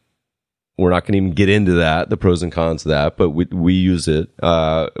 and we're not going to even get into that, the pros and cons of that, but we use it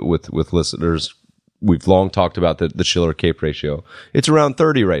with listeners. We've long talked about the Shiller Cape ratio. It's around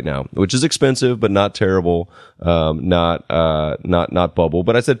 30 right now, which is expensive, but not terrible, not bubble.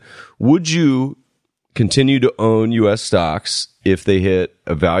 But I said, would you continue to own U.S. stocks if they hit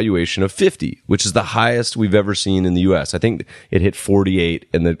a valuation of 50, which is the highest we've ever seen in the U.S.? I think it hit 48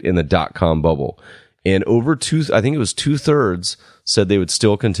 in the dot-com bubble. And I think it was 2/3 said they would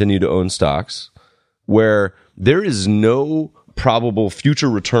still continue to own stocks, where there is no probable future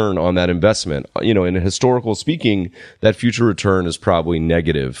return on that investment. In historical speaking, that future return is probably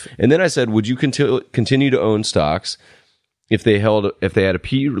negative. And then I said, would you continue to own stocks if they had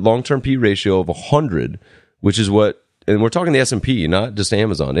a long-term P ratio of 100, which is what, and we're talking the S&P, not just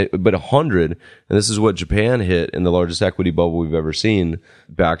Amazon, but 100, and this is what Japan hit in the largest equity bubble we've ever seen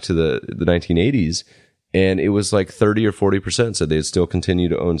back to the 1980s. And it was like 30 or 40% said they'd still continue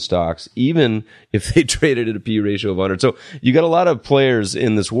to own stocks, even if they traded at a P ratio of 100. So you got a lot of players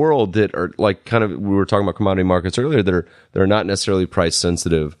in this world that are like kind of, we were talking about commodity markets earlier, that are not necessarily price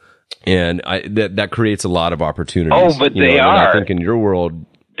sensitive. And that creates a lot of opportunities. Oh, but they are. I think in your world,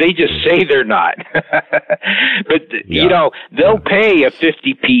 they just say they're not. But, they'll pay a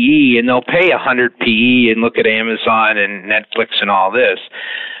 50 PE and they'll pay 100 PE and look at Amazon and Netflix and all this.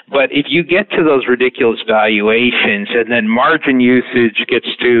 But if you get to those ridiculous valuations and then margin usage gets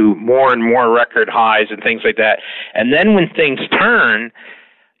to more and more record highs and things like that, and then when things turn,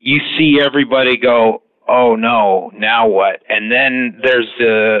 you see everybody go, oh no, now what? And then there's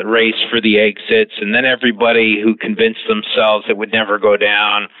the race for the exits, and then everybody who convinced themselves it would never go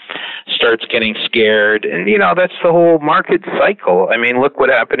down starts getting scared. And, that's the whole market cycle. I mean, look what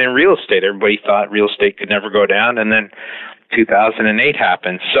happened in real estate. Everybody thought real estate could never go down, and then 2008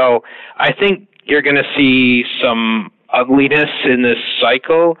 happened. So I think you're going to see some ugliness in this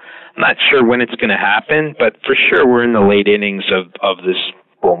cycle. I'm not sure when it's going to happen, but for sure we're in the late innings of this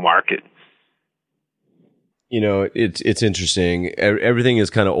bull market. It's interesting. Everything is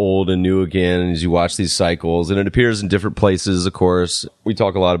kind of old and new again as you watch these cycles, and it appears in different places, of course. We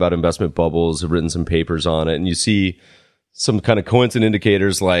talk a lot about investment bubbles, have written some papers on it, and you see some kind of coincident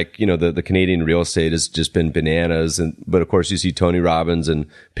indicators like, the Canadian real estate has just been bananas. But of course you see Tony Robbins and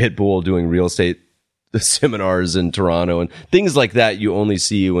Pitbull doing real estate seminars in Toronto and things like that you only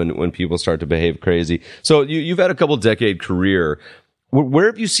see when people start to behave crazy. So you've had a couple decade career. Where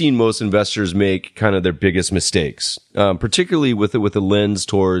have you seen most investors make kind of their biggest mistakes, particularly with a lens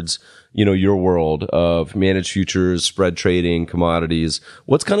towards, your world of managed futures, spread trading, commodities?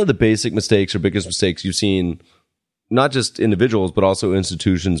 What's kind of the basic mistakes or biggest mistakes you've seen, not just individuals, but also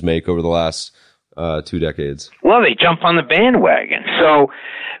institutions make over the last 2 decades? Well, they jump on the bandwagon. So,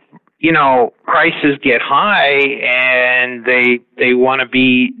 prices get high and they want to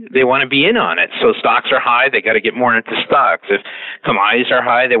be in on it. So stocks are high, they got to get more into stocks. If commodities are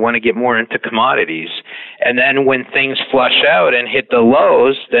high, they want to get more into commodities. And then when things flush out and hit the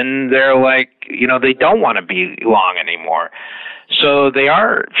lows, then they're like, they don't want to be long anymore. So they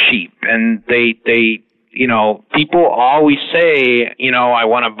are cheap, and they people always say, I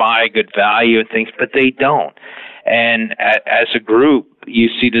want to buy good value and things, but they don't. And as a group, you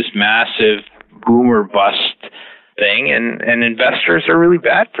see this massive boom or bust thing, and investors are really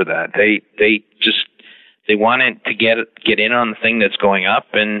bad for that. They want it to get in on the thing that's going up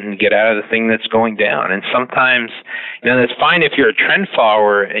and get out of the thing that's going down. And sometimes, that's fine if you're a trend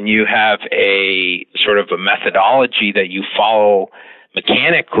follower and you have a sort of a methodology that you follow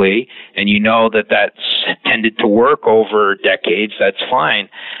mechanically, and that's tended to work over decades. That's fine.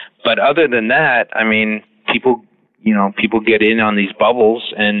 But other than that, people get in on these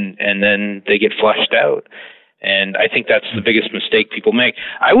bubbles and then they get flushed out. And I think that's the biggest mistake people make.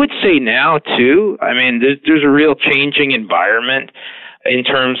 I would say now too, there's a real changing environment in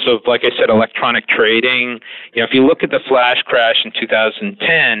terms of, like I said, electronic trading. If you look at the flash crash in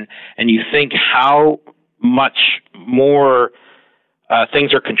 2010 and you think how much more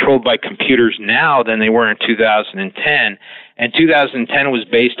things are controlled by computers now than they were in 2010. And 2010 was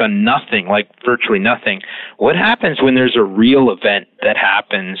based on nothing, like virtually nothing. What happens when there's a real event that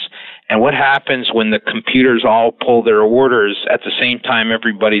happens? And what happens when the computers all pull their orders at the same time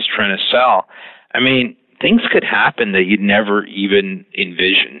everybody's trying to sell? Things could happen that you'd never even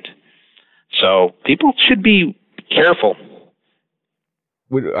envisioned. So people should be careful.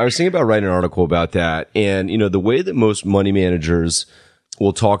 I was thinking about writing an article about that. And, the way that most money managers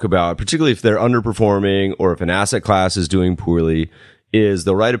will talk about, particularly if they're underperforming or if an asset class is doing poorly, is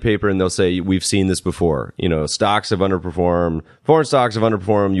they'll write a paper and they'll say, we've seen this before. Stocks have underperformed, foreign stocks have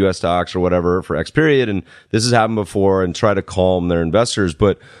underperformed U.S. stocks or whatever for X period. And this has happened before, and try to calm their investors.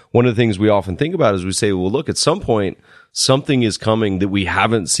 But one of the things we often think about is we say, well, look, at some point, something is coming that we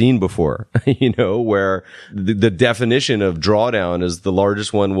haven't seen before, where the definition of drawdown is the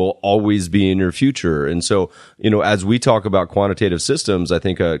largest one will always be in your future. And so, as we talk about quantitative systems, I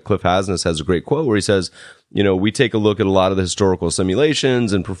think Cliff Hasness has a great quote where he says, we take a look at a lot of the historical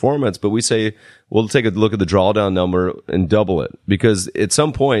simulations and performance, but we say, we'll take a look at the drawdown number and double it, because at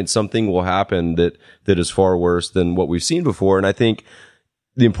some point something will happen that is far worse than what we've seen before. And I think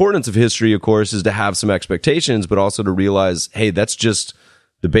the importance of history, of course, is to have some expectations, but also to realize, hey, that's just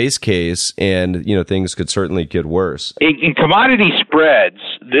the base case, and things could certainly get worse. In commodity spreads,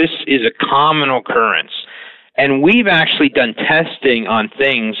 this is a common occurrence, and we've actually done testing on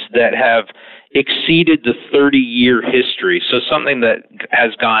things that have exceeded the 30-year history. So something that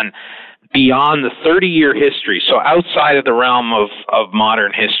has gone beyond the 30-year history, so outside of the realm of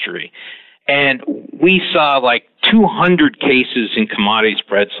modern history. And we saw like 200 cases in commodity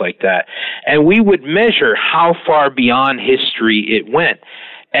spreads like that. And we would measure how far beyond history it went.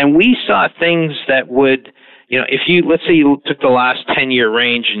 And we saw things that would, let's say you took the last 10-year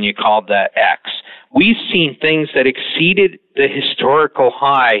range and you called that X. We've seen things that exceeded the historical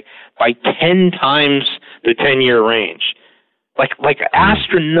high by 10 times the 10-year range, like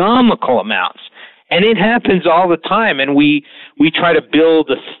astronomical amounts. And it happens all the time, and we try to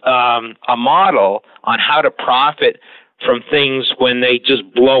build a model on how to profit from things when they just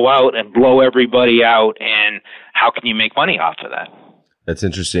blow out and blow everybody out, and how can you make money off of that? That's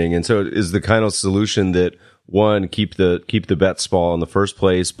interesting. And so is the kind of solution that, one, keep the bet small in the first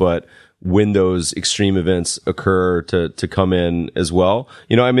place, but when those extreme events occur to come in as well?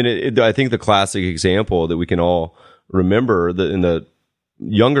 I think the classic example that we can all remember that in the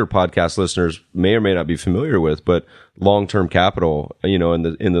younger podcast listeners may or may not be familiar with, but long-term capital,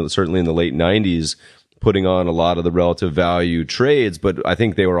 certainly in the late 90s, putting on a lot of the relative value trades, but I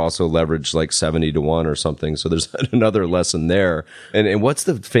think they were also leveraged like 70-1 or something. So there's another lesson there. And what's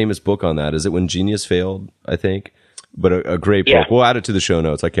the famous book on that? Is it When Genius Failed, I think? But a great book. We'll add it to the show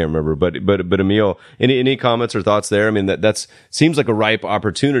notes. I can't remember. But Emil, any comments or thoughts there? I mean, that's seems like a ripe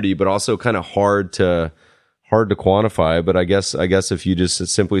opportunity, but also kind of hard to quantify. But I guess if you just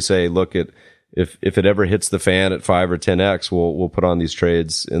simply say, look, if it ever hits the fan at 5 or 10x, we'll put on these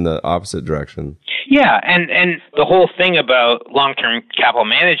trades in the opposite direction. Yeah, and the whole thing about long-term capital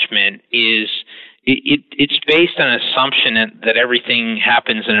management is it's based on an assumption that everything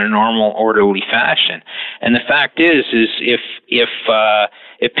happens in a normal, orderly fashion. And the fact is if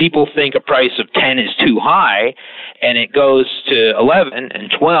people think a price of 10 is too high, and it goes to 11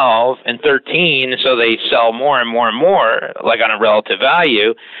 and 12 and 13, so they sell more and more and more, like on a relative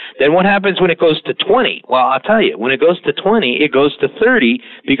value, then what happens when it goes to 20? Well, I'll tell you, when it goes to 20, it goes to 30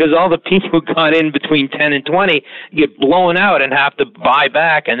 because all the people who got in between 10 and 20 get blown out and have to buy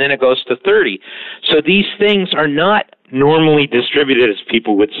back, and then it goes to 30. So these things are not normally distributed, as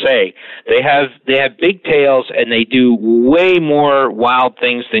people would say. They have big tails, and they do way more wild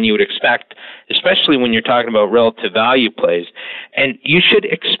things than you would expect, especially when you're talking about relative value plays. And you should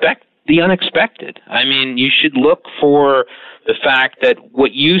expect the unexpected. I mean, you should look for the fact that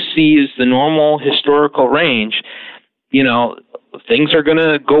what you see is the normal historical range. You know, things are going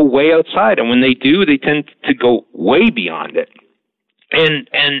to go way outside, and when they do, they tend to go way beyond it. And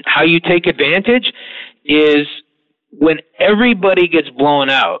how you take advantage is when everybody gets blown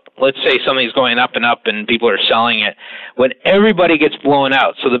out. Let's say something's going up and up and people are selling it. When everybody gets blown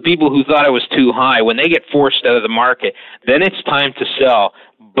out, so the people who thought it was too high, when they get forced out of the market, then it's time to sell,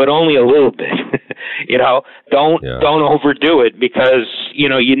 but only a little bit. Don't overdo it, because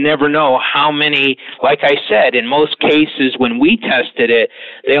you never know how many. Like I said, in most cases when we tested it,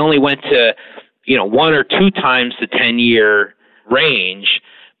 they only went to 1 or 2 times the 10-year range.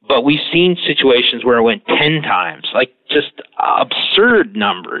 But we've seen situations where it went 10 times, like just absurd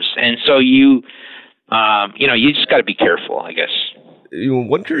numbers. And so you just got to be careful, I guess.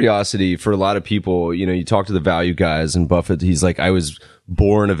 One curiosity for a lot of people, you talk to the value guys, and Buffett, he's like, I was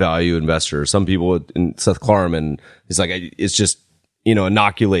born a value investor. Some people, and Seth Klarman, he's like, it's just,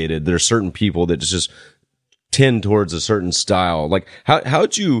 inoculated. There's certain people that just tend towards a certain style. Like,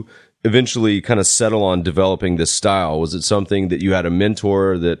 how'd you eventually kind of settle on developing this style? Was it something that you had a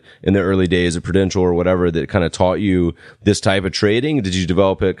mentor that in the early days of Prudential or whatever that kind of taught you this type of trading? Did you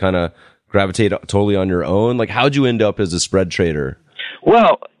develop it, kind of gravitate totally on your own? Like, how'd you end up as a spread trader?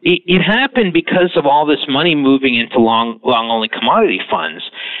 Well, it happened because of all this money moving into long only commodity funds.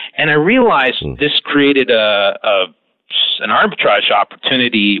 And I realized this created an arbitrage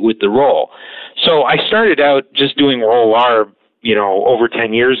opportunity with the roll. So I started out just doing roll arb, over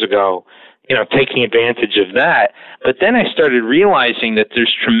 10 years ago, taking advantage of that. But then I started realizing that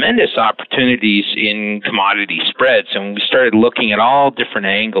there's tremendous opportunities in commodity spreads, and we started looking at all different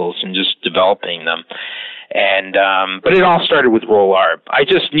angles and just developing them. And but it all started with roll arb. I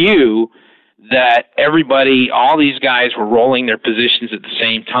just knew that all these guys were rolling their positions at the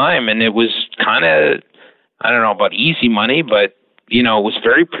same time, and it was kind of, I don't know about easy money, but it was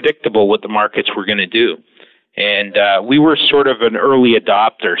very predictable what the markets were going to do. And we were sort of an early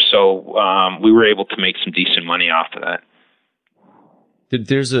adopter, so we were able to make some decent money off of that.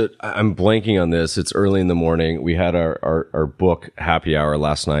 I'm blanking on this. It's early in the morning. We had our book happy hour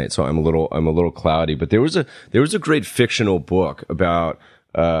last night, so I'm a little cloudy. But there was a great fictional book about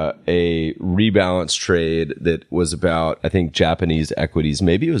a rebalance trade that was about, I think, Japanese equities.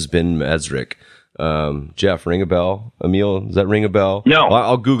 Maybe it was Ben Mesrick. Jeff, ring a bell? Emil, does that ring a bell? No.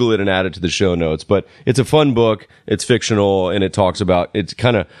 I'll Google it and add it to the show notes. But it's a fun book. It's fictional, and it talks about, it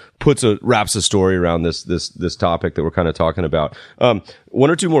kind of wraps a story around this topic that we're kind of talking about. 1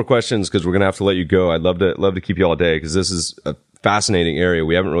 or 2 more questions, because we're going to have to let you go. I'd love to keep you all day, because this is a fascinating area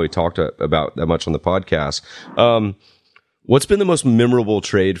we haven't really talked about that much on the podcast. What's been the most memorable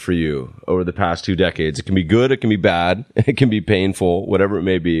trade for you over the past 2 decades? It can be good, it can be bad, it can be painful, whatever it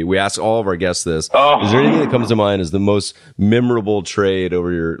may be. We ask all of our guests this. Oh. Is there anything that comes to mind as the most memorable trade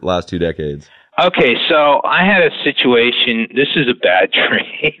over your last 2 decades? Okay, so I had a situation, this is a bad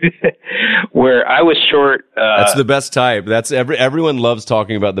trade, where I was short. That's the best type. That's everyone loves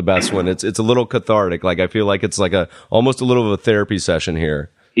talking about the best one. It's a little cathartic. Like, I feel like it's like almost a little of a therapy session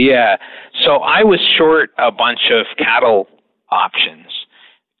here. Yeah. So I was short a bunch of cattle options,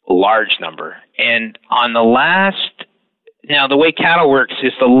 a large number. And on the way cattle works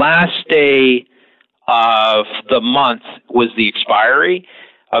is the last day of the month was the expiry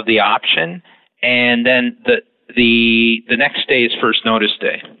of the option. And then the next day is first notice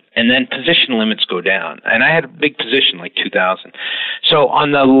day. and then position limits go down. And I had a big position, like 2,000. So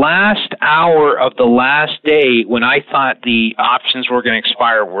on the last hour of the last day, when I thought the options were going to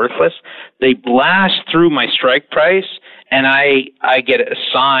expire worthless, they blast through my strike price, and I get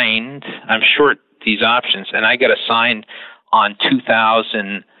assigned, I'm short these options, and I get assigned on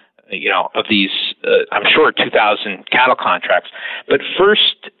 2,000, of these, I'm short 2,000 cattle contracts. But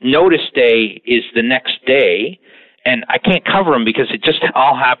first notice day is the next day, and I can't cover them because it just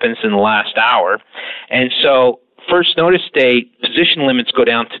all happens in the last hour. And so first notice day, position limits go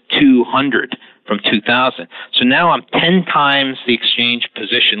down to 200 from 2,000. So now I'm 10 times the exchange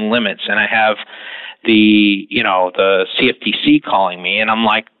position limits, and I have the CFTC calling me, and I'm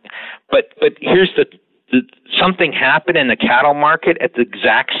like, but here's something happened in the cattle market at the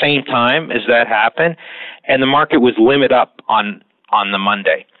exact same time as that happened, and the market was limit up on the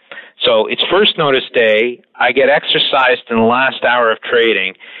Monday. So it's first notice day. I get exercised in the last hour of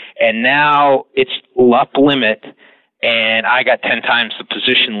trading, and now it's up limit, and I got 10 times the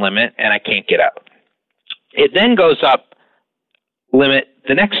position limit, and I can't get out. It then goes up limit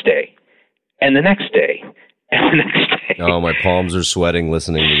the next day, and the next day, and the next day. Oh, my palms are sweating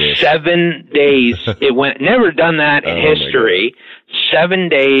listening to this. 7 days. It went, never done that in history. 7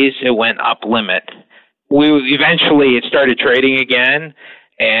 days it went up limit. It started trading again,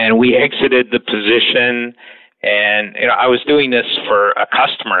 and we exited the position. And I was doing this for a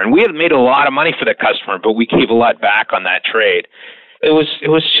customer, and we had made a lot of money for the customer, but we gave a lot back on that trade. It was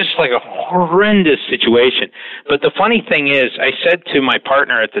just like a horrendous situation. But the funny thing is, I said to my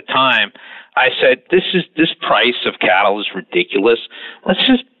partner at the time, I said, this price of cattle is ridiculous. Let's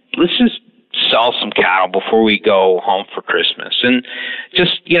just sell some cattle before we go home for Christmas, and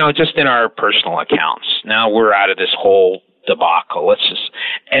just in our personal accounts. Now we're out of this whole debacle.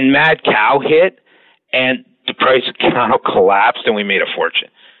 And mad cow hit, and the price of cattle collapsed, and we made a fortune.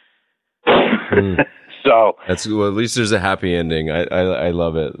 So at least there's a happy ending. I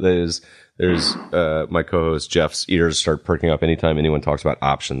love it. There's my co-host Jeff's ears start perking up anytime anyone talks about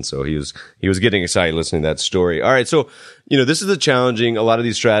options. So he was getting excited listening to that story. All right, so this is the challenging. A lot of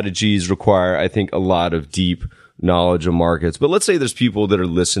these strategies require, I think, a lot of deep knowledge of markets. But let's say there's people that are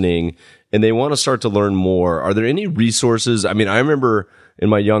listening and they want to start to learn more. Are there any resources? I mean, I remember in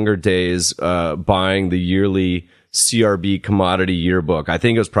my younger days buying the yearly CRB commodity yearbook. I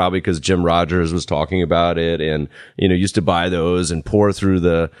think it was probably because Jim Rogers was talking about it, and used to buy those and pour through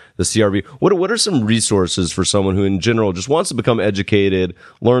the CRB. What are some resources for someone who in general just wants to become educated,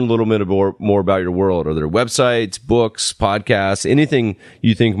 learn a little bit more about your world? Are there websites, books, podcasts, anything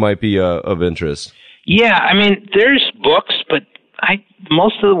you think might be of interest? Yeah, I mean, there's books, but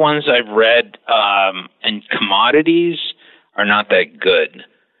most of the ones I've read in commodities are not that good.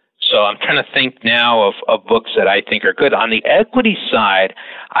 So I'm trying to think now of books that I think are good. On the equity side,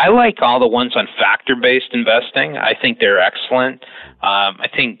 I like all the ones on factor-based investing. I think they're excellent. I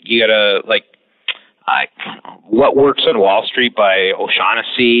think you gotta What Works on Wall Street by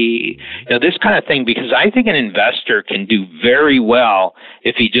O'Shaughnessy, this kind of thing, because I think an investor can do very well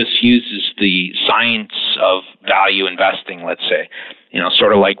if he just uses the science of value investing, let's say,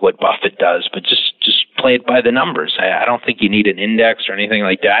 sort of like what Buffett does, but just play it by the numbers. I don't think you need an index or anything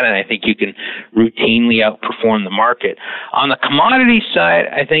like that, and I think you can routinely outperform the market. On the commodity side,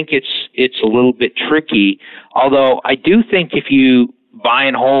 I think it's a little bit tricky, although I do think if you buy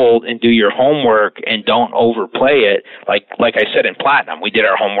and hold and do your homework and don't overplay it, like I said in platinum, we did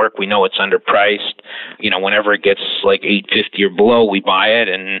our homework, we know it's underpriced. Whenever it gets like 850 or below, we buy it,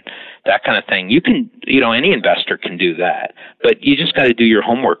 and that kind of thing. You can, any investor can do that, but you just got to do your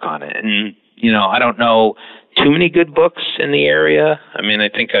homework on it. And I don't know too many good books in the area. I mean, I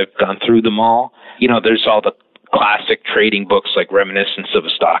think I've gone through them all. There's all the classic trading books like Reminiscence of a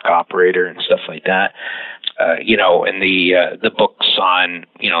Stock Operator and stuff like that. And the books on,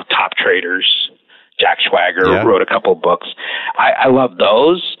 top traders. Jack Schwager wrote a couple of books. I love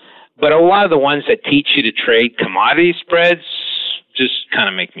those, but a lot of the ones that teach you to trade commodity spreads just kind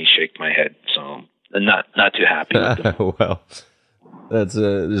of make me shake my head. So I'm not too happy with them. Well, that's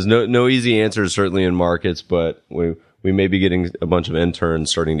there's no easy answers certainly in markets, but we may be getting a bunch of interns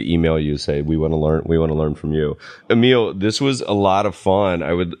starting to email you, say we want to learn from you. Emil, this was a lot of fun.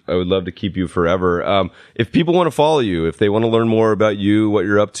 I would love to keep you forever. If people want to follow you, if they want to learn more about you, what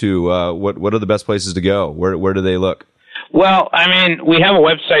you're up to, what are the best places to go? Where do they look? Well, I mean, we have a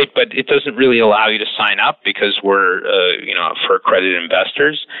website, but it doesn't really allow you to sign up because we're, for accredited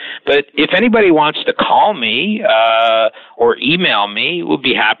investors. But if anybody wants to call me or email me, we'll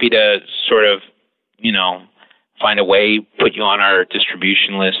be happy to sort of, find a way, put you on our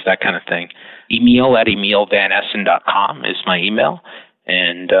distribution list, that kind of thing. Emil@emilvanessen.com is my email.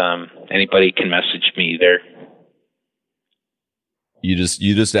 and anybody can message me there. You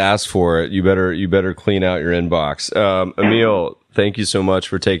just ask for it. You better clean out your inbox. Emil, thank you so much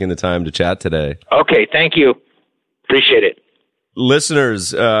for taking the time to chat today. Okay, thank you. Appreciate it.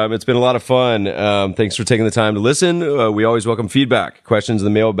 Listeners, it's been a lot of fun. Thanks for taking the time to listen. We always welcome feedback, questions in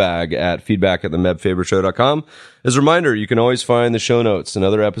the mailbag at feedback@themebfabershow.com. As a reminder, you can always find the show notes and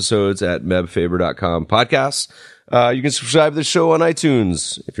other episodes at mebfaber.com podcasts. You can subscribe to the show on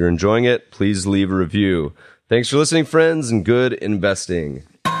iTunes. If you're enjoying it, please leave a review. Thanks for listening, friends, and good investing.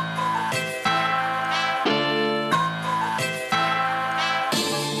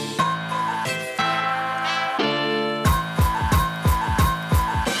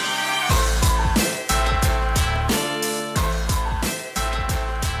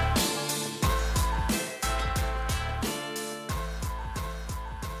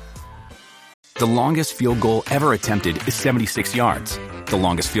 The longest field goal ever attempted is 76 yards. The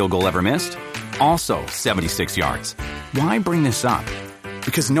longest field goal ever missed? Also 76 yards. Why bring this up?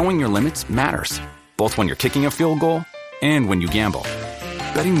 Because knowing your limits matters, both when you're kicking a field goal and when you gamble.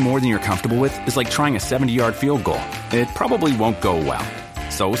 Betting more than you're comfortable with is like trying a 70-yard field goal. It probably won't go well.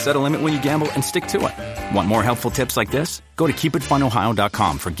 So set a limit when you gamble and stick to it. Want more helpful tips like this? Go to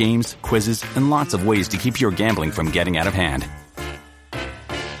keepitfunohio.com for games, quizzes, and lots of ways to keep your gambling from getting out of hand.